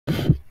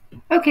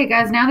Okay,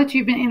 guys, now that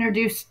you've been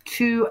introduced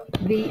to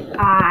the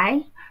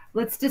I,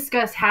 let's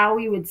discuss how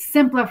we would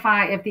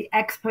simplify if the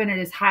exponent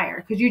is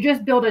higher. Because you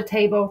just build a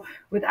table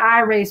with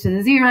I raised to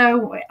the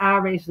 0, I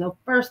raised to the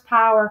first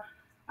power,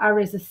 I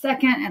raised to the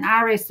second, and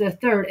I raised to the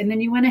third. And then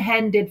you went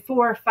ahead and did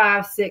 4,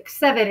 5, 6,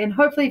 7. And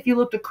hopefully if you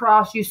looked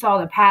across, you saw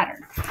the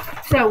pattern.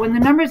 So when the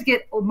numbers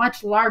get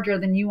much larger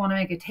than you want to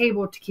make a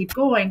table to keep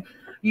going,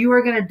 you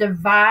are going to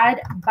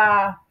divide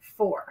by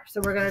 4. So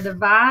we're going to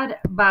divide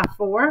by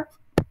 4.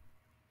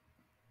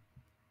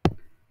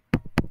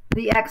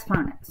 The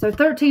exponent. So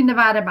 13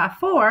 divided by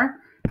 4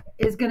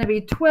 is going to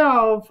be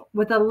 12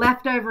 with a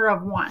leftover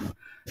of 1.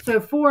 So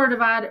 4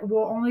 divided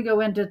will only go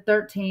into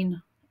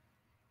 13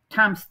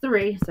 times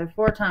 3. So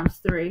 4 times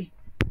 3,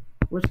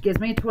 which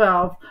gives me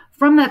 12.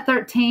 From that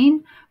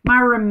 13, my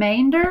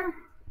remainder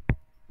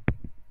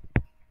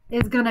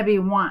is going to be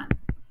 1.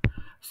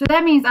 So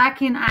that means I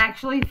can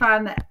actually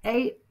find that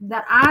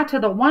I to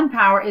the 1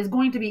 power is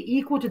going to be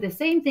equal to the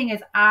same thing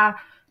as I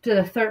to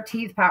the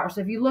 13th power. So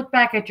if you look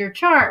back at your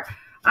chart,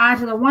 I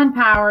to the 1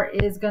 power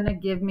is going to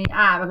give me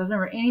I, because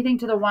remember, anything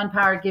to the 1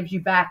 power gives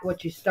you back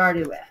what you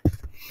started with.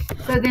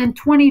 So then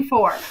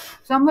 24.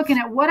 So I'm looking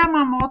at what am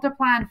I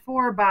multiplying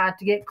 4 by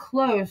to get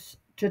close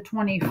to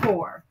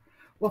 24?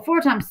 Well, 4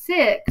 times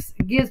 6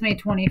 gives me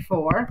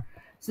 24.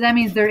 So that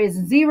means there is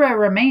 0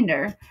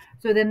 remainder.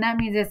 So then that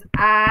means it's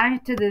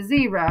I to the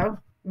 0,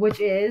 which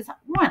is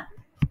 1.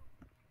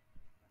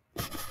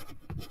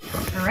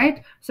 All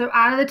right. So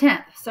I to the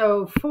 10th.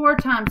 So 4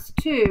 times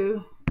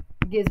 2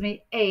 gives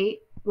me 8,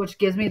 which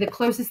gives me the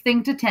closest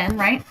thing to 10,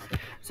 right?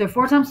 So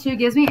 4 times 2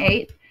 gives me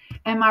 8.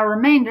 And my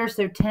remainder,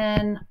 so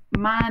 10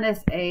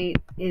 minus 8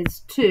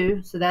 is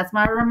 2. So that's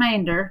my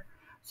remainder.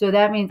 So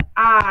that means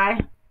I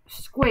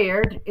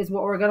squared is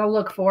what we're going to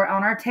look for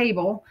on our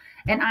table.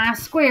 And I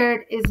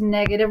squared is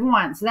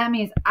 -1. So that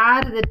means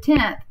I to the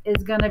 10th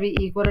is going to be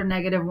equal to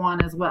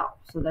 -1 as well.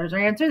 So there's our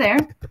answer there.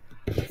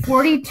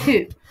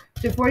 42.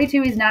 So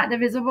 42 is not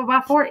divisible by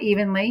 4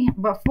 evenly,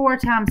 but 4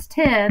 times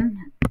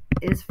 10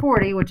 is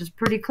 40, which is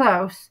pretty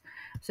close.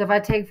 So if I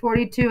take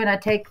 42 and I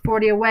take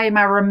 40 away,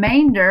 my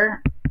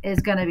remainder is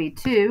going to be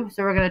 2.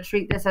 So we're going to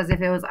treat this as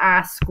if it was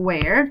I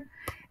squared.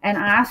 And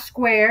I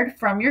squared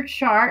from your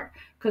chart,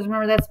 because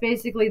remember, that's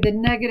basically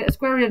the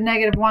square root of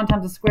 -1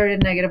 times the square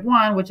root of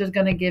 -1, which is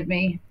going to give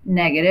me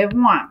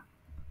 -1.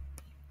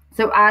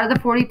 So I to the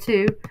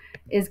 42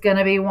 is going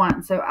to be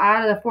 1. So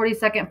I to the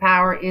 42nd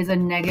power is a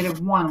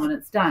 -1 when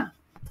it's done.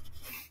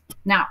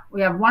 Now, we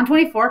have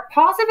 124.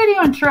 Pause the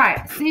video and try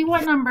it. See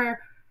what number,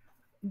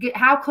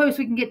 how close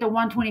we can get to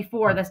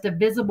 124 that's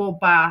divisible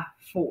by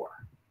 4.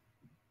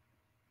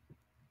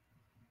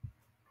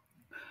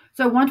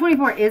 So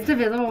 124 is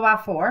divisible by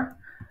 4.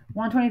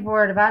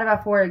 124 divided by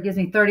 4, it gives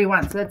me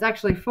 31. So that's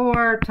actually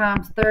 4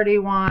 times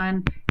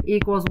 31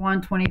 equals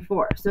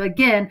 124. So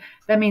again,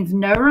 that means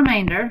no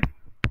remainder.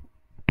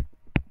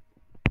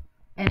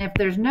 And if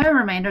there's no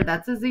remainder,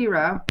 that's a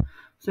 0.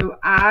 So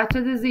I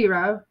to the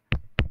 0.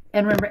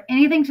 And remember,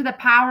 anything to the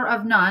power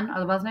of none,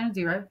 otherwise known as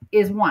 0,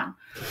 is 1.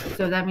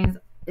 So that means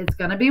it's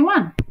going to be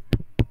 1.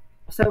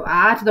 So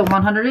I to the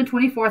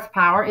 124th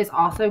power is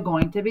also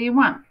going to be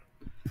 1.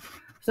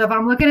 So if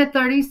I'm looking at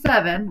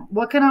 37,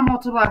 what can I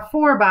multiply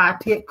 4 by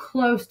to get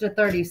close to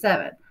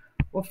 37?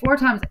 Well, 4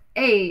 times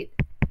 8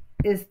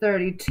 is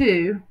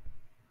 32,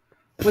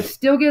 which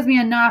still gives me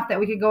enough that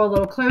we could go a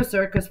little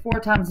closer, because 4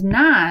 times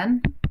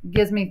 9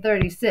 gives me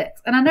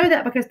 36. And I know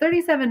that because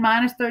 37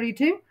 minus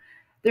 32,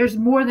 there's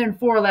more than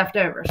 4 left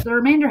over. So the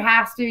remainder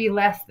has to be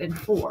less than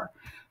 4.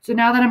 So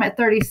now that I'm at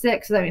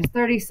 36, so that means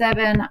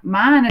 37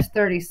 minus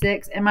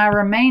 36, and my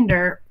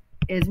remainder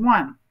is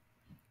 1.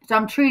 So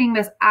I'm treating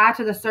this I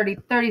to the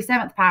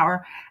 37th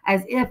power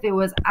as if it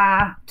was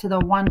I to the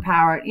 1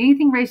 power.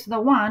 Anything raised to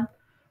the 1,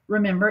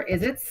 remember,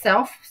 is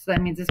itself. So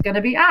that means it's going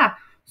to be I.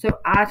 So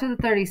I to the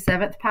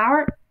 37th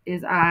power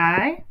is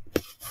I.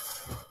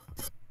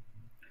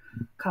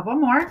 Couple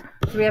more.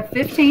 So we have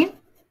 15.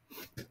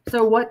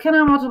 So what can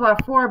I multiply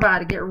 4 by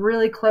to get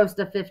really close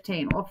to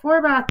 15? Well,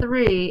 4 by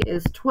 3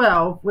 is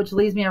 12, which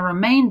leaves me a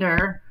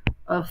remainder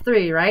of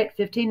 3, right?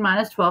 15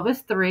 minus 12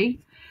 is 3.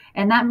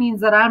 And that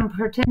means that I'm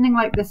pretending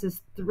like this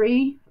is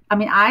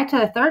I to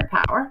the 3rd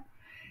power.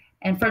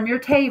 And from your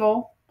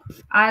table,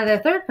 I to the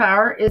 3rd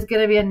power is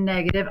going to be a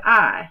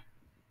 -I.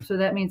 So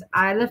that means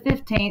I to the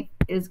 15th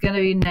is going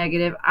to be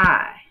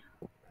 -I.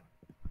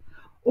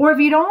 Or if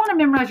you don't want to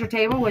memorize your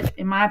table, which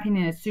in my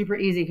opinion is super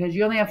easy because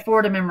you only have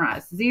 4 to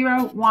memorize.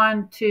 0,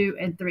 1, 2,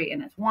 and 3.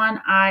 And it's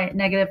 1, I,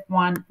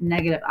 -1,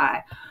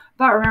 -I.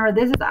 But remember,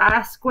 this is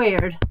I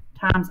squared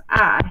times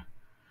I.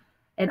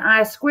 And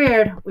I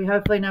squared, we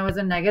hopefully know, is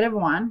a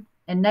 -1.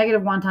 And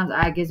 -1 times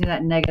I gives you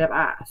that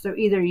 -I. So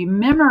either you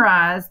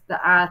memorize the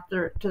I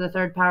to the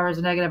 3rd power is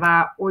a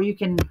 -I, or you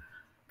can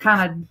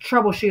kind of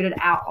troubleshoot it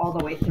out all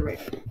the way through.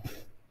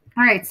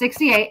 All right,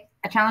 68.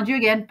 I challenge you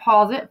again.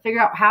 Pause it.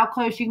 Figure out how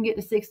close you can get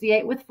to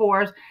 68 with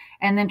 4s,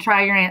 and then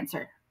try your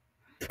answer.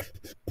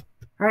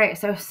 All right,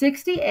 so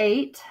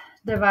 68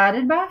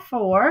 divided by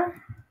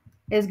 4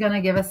 is going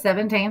to give us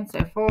 17.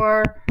 So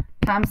 4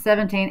 times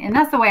 17. And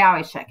that's the way I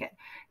always check it.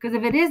 Because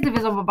if it is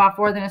divisible by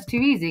 4, then it's too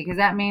easy, because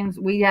that means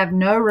we have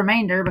no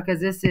remainder, because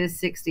this is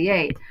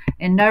 68.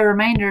 And no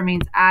remainder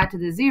means I to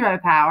the 0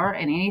 power,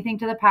 and anything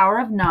to the power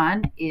of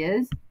none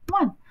is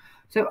 1.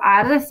 So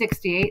I to the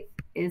 68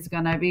 is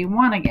going to be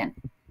 1 again.